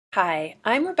Hi,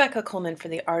 I'm Rebecca Coleman for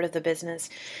The Art of the Business,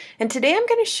 and today I'm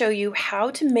going to show you how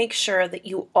to make sure that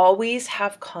you always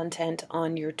have content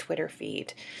on your Twitter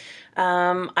feed.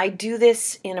 I do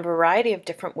this in a variety of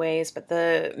different ways, but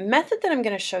the method that I'm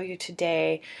going to show you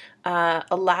today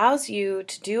allows you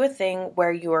to do a thing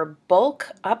where you're bulk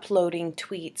uploading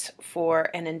tweets for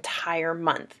an entire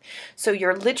month. So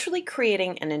you're literally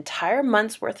creating an entire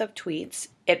month's worth of tweets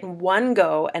in one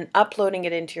go and uploading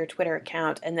it into your Twitter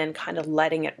account and then kind of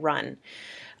letting it run.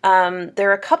 There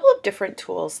are a couple of different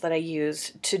tools that I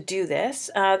use to do this.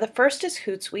 The first is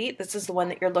Hootsuite. This is the one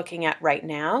that you're looking at right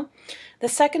now. The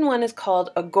second one is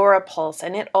called Agorapulse,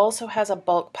 and it also has a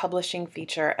bulk publishing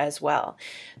feature as well.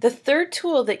 The third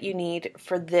tool that you need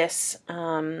for this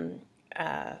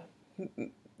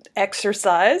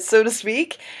exercise, so to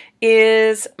speak,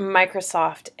 is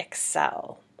Microsoft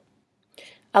Excel.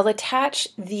 I'll attach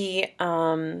the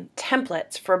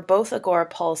templates for both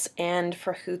Agorapulse and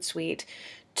for Hootsuite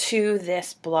to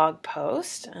this blog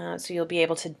post, so you'll be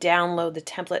able to download the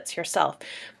templates yourself.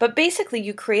 But basically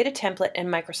you create a template in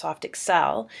Microsoft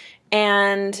Excel,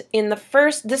 and in the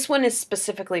first, this one is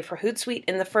specifically for Hootsuite.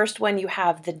 In the first one you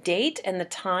have the date and the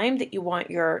time that you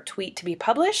want your tweet to be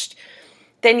published.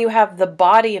 Then you have the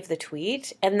body of the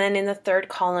tweet, and then in the third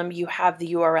column you have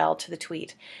the URL to the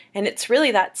tweet. And it's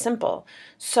really that simple.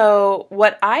 So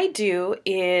what I do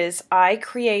is I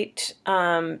create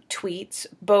tweets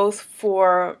both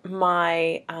for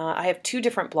my, I have two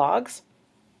different blogs.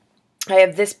 I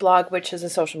have this blog, which is a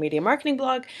social media marketing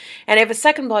blog, and I have a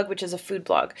second blog, which is a food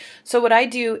blog. So what I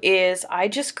do is I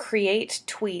just create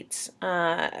tweets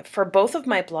for both of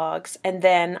my blogs, and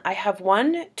then I have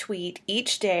one tweet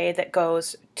each day that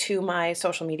goes to my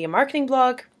social media marketing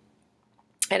blog,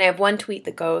 and I have one tweet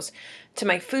that goes to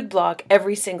my food blog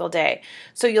every single day.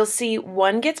 So you'll see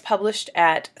one gets published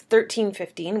at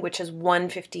 13:15, which is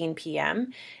 1:15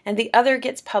 p.m., and the other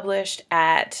gets published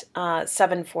at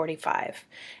 7:45.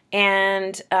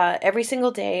 And every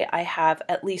single day I have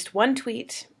at least one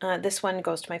tweet. This one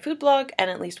goes to my food blog,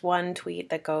 and at least one tweet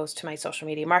that goes to my social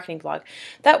media marketing blog.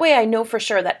 That way I know for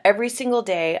sure that every single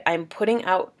day I'm putting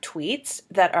out tweets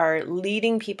that are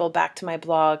leading people back to my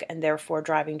blog and therefore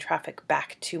driving traffic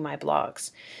back to my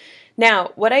blogs.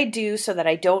 Now, what I do so that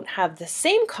I don't have the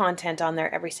same content on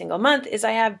there every single month is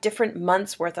I have different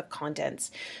months worth of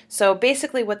contents. So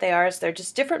basically what they are is they're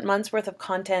just different months worth of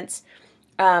contents.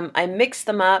 I mix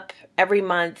them up every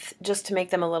month just to make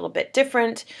them a little bit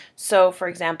different. So for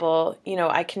example,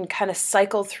 I can kind of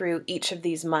cycle through each of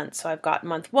these months. So I've got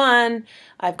month 1,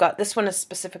 I've got this one is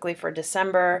specifically for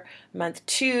December, month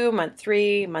 2, month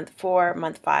 3, month 4,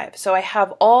 month 5. So I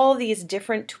have all these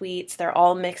different tweets. They're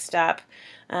all mixed up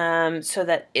so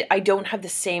that I don't have the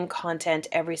same content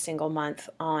every single month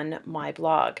on my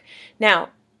blog. Now,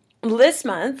 this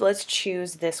month, let's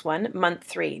choose this one, month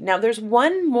 3. Now, there's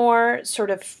one more sort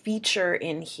of feature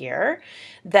in here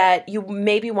that you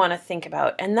maybe want to think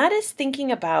about, and that is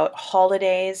thinking about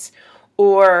holidays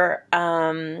or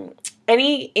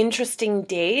any interesting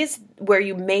days where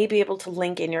you may be able to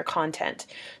link in your content.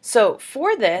 So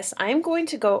for this, I'm going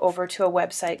to go over to a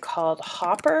website called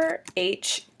Hopper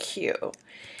HQ.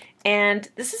 And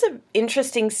this is an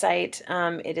interesting site.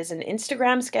 It is an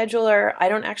Instagram scheduler. I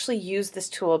don't actually use this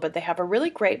tool, but they have a really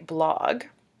great blog.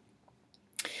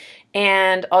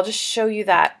 And I'll just show you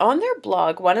that. On their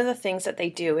blog, one of the things that they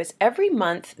do is every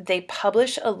month they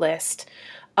publish a list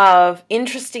of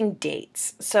interesting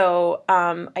dates. So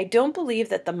I don't believe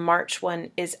that the March one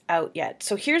is out yet.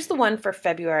 So here's the one for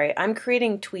February. I'm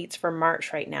creating tweets for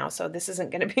March right now, so this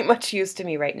isn't going to be much use to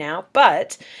me right now.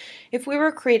 But if we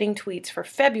were creating tweets for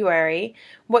February,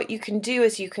 what you can do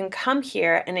is you can come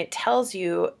here and it tells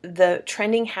you the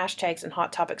trending hashtags and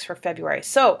hot topics for February.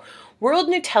 So World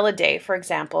Nutella Day, for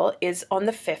example, is on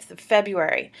the 5th of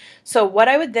February. So what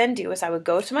I would then do is I would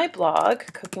go to my blog,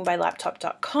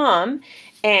 cookingbylaptop.com,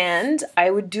 and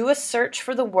I would do a search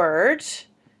for the word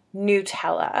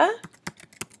Nutella,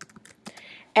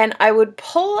 and I would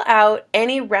pull out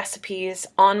any recipes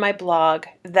on my blog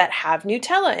that have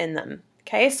Nutella in them.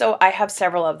 Okay, so I have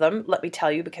several of them, let me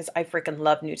tell you, because I freaking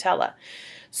love Nutella.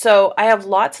 So I have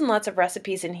lots and lots of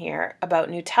recipes in here about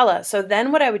Nutella. So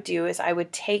then what I would do is I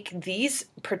would take these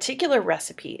particular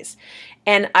recipes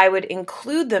and I would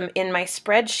include them in my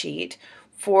spreadsheet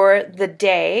for the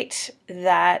date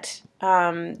that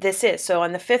this is. So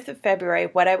on the 5th of February,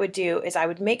 what I would do is I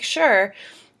would make sure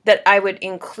that I would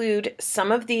include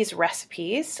some of these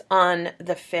recipes on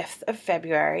the 5th of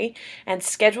February and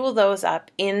schedule those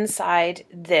up inside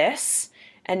this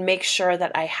and make sure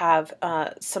that I have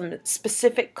some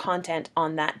specific content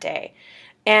on that day.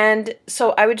 And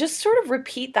so I would just sort of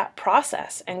repeat that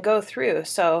process and go through.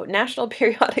 So National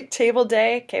Periodic Table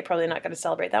Day, okay, probably not going to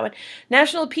celebrate that one.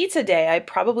 National Pizza Day, I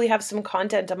probably have some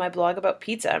content on my blog about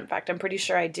pizza. In fact, I'm pretty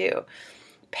sure I do.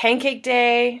 Pancake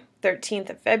Day, 13th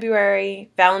of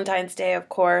February. Valentine's Day, of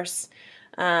course.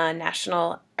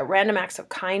 National Random Acts of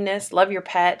Kindness, Love Your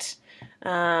Pet.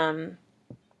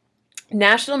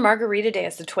 National Margarita Day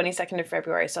is the 22nd of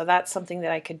February, so that's something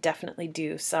that I could definitely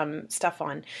do some stuff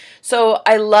on. So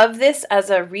I love this as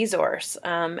a resource,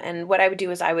 and what I would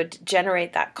do is I would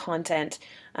generate that content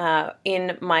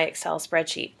in my Excel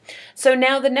spreadsheet. So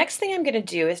now the next thing I'm going to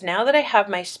do is, now that I have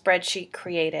my spreadsheet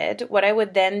created, what I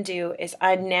would then do is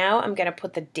I'm going to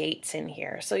put the dates in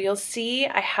here. So you'll see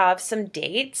I have some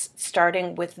dates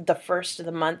starting with the first of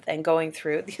the month and going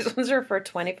through. These ones are for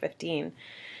 2015.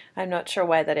 I'm not sure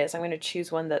why that is. I'm going to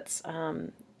choose one that's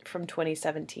from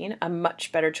 2017, a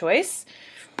much better choice.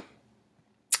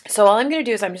 So all I'm going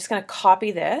to do is I'm just going to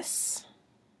copy this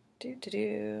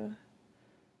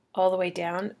all the way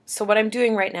down. So what I'm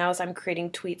doing right now is I'm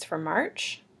creating tweets for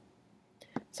March.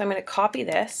 So I'm going to copy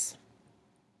this,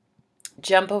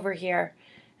 jump over here,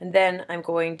 and then I'm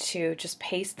going to just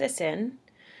paste this in.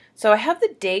 So I have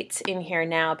the dates in here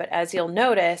now, but as you'll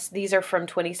notice, these are from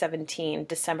 2017,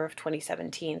 December of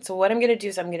 2017. So what I'm going to do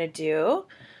is I'm going to do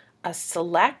a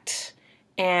select,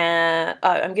 and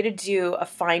I'm going to do a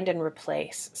find and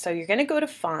replace. So you're going to go to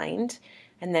find,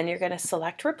 and then you're going to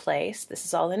select replace. This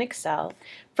is all in Excel.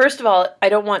 First of all, I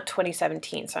don't want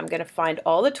 2017, so I'm going to find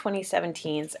all the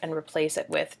 2017s and replace it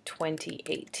with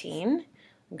 2018.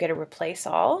 I'm going to replace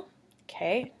all.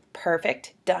 Okay,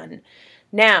 perfect, done.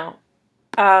 Now,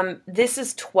 this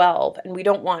is 12, and we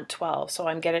don't want 12, so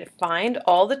I'm going to find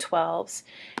all the 12s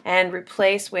and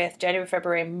replace with January,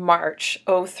 February, March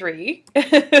 03.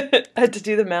 I had to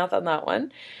do the math on that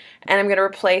one. And I'm going to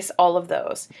replace all of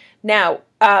those. Now,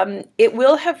 it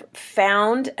will have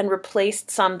found and replaced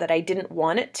some that I didn't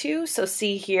want it to. So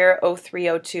see here,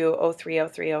 03, 02, 03,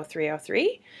 03, 03,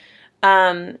 03.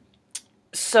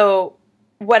 So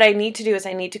what I need to do is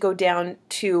I need to go down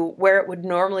to where it would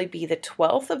normally be the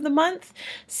 12th of the month.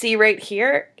 See right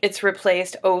here, it's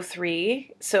replaced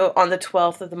 03. So on the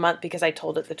 12th of the month, because I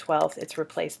told it the 12th, it's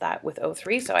replaced that with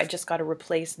 03. So I just got to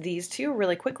replace these two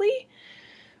really quickly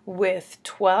with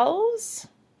 12s.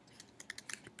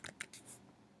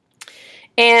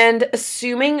 And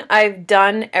assuming I've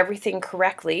done everything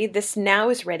correctly, this now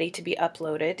is ready to be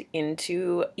uploaded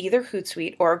into either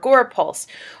Hootsuite or Agorapulse.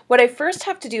 What I first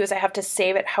have to do is I have to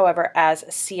save it, however, as a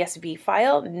CSV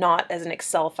file, not as an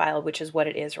Excel file, which is what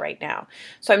it is right now.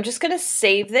 So I'm just going to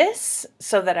save this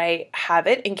so that I have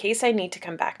it in case I need to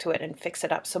come back to it and fix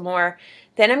it up some more.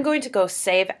 Then I'm going to go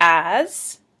save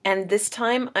as. And this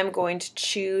time I'm going to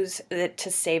choose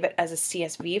to save it as a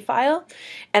CSV file.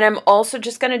 And I'm also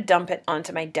just going to dump it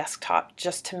onto my desktop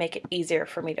just to make it easier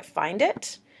for me to find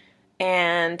it.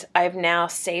 And I've now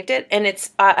saved it. And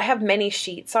it's I have many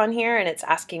sheets on here, and it's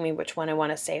asking me which one I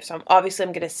want to save. So I'm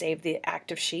going to save the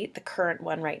active sheet, the current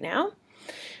one right now.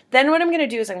 Then what I'm going to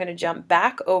do is I'm going to jump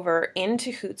back over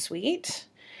into Hootsuite.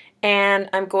 And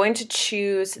I'm going to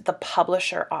choose the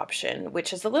publisher option,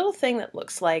 which is a little thing that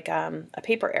looks like a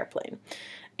paper airplane.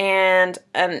 And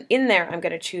in there, I'm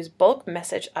going to choose bulk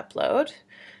message upload.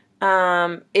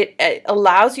 It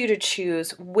allows you to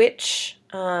choose which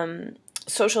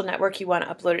social network you want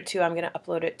to upload it to. I'm going to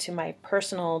upload it to my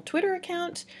personal Twitter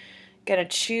account. I'm going to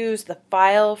choose the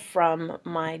file from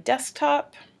my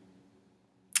desktop.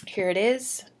 Here it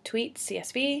is, tweet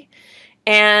CSV.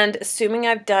 And assuming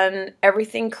I've done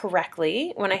everything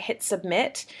correctly, when I hit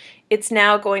submit, it's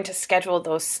now going to schedule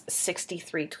those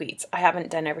 63 tweets. I haven't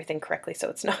done everything correctly,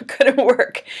 so it's not going to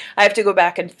work. I have to go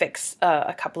back and fix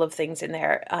a couple of things in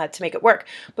there to make it work.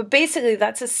 But basically,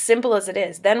 that's as simple as it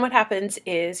is. Then what happens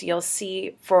is you'll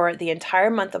see for the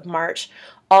entire month of March,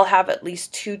 I'll have at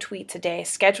least 2 tweets a day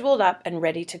scheduled up and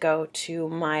ready to go to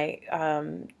my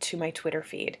Twitter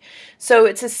feed. So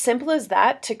it's as simple as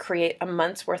that to create a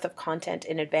month's worth of content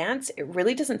in advance. It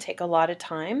really doesn't take a lot of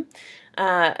time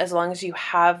as long as you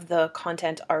have the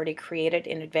content already created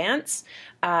in advance.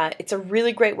 It's a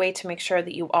really great way to make sure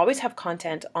that you always have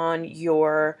content on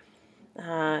your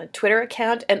Twitter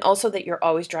account, and also that you're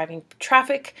always driving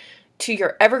traffic to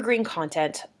your evergreen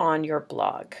content on your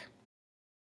blog.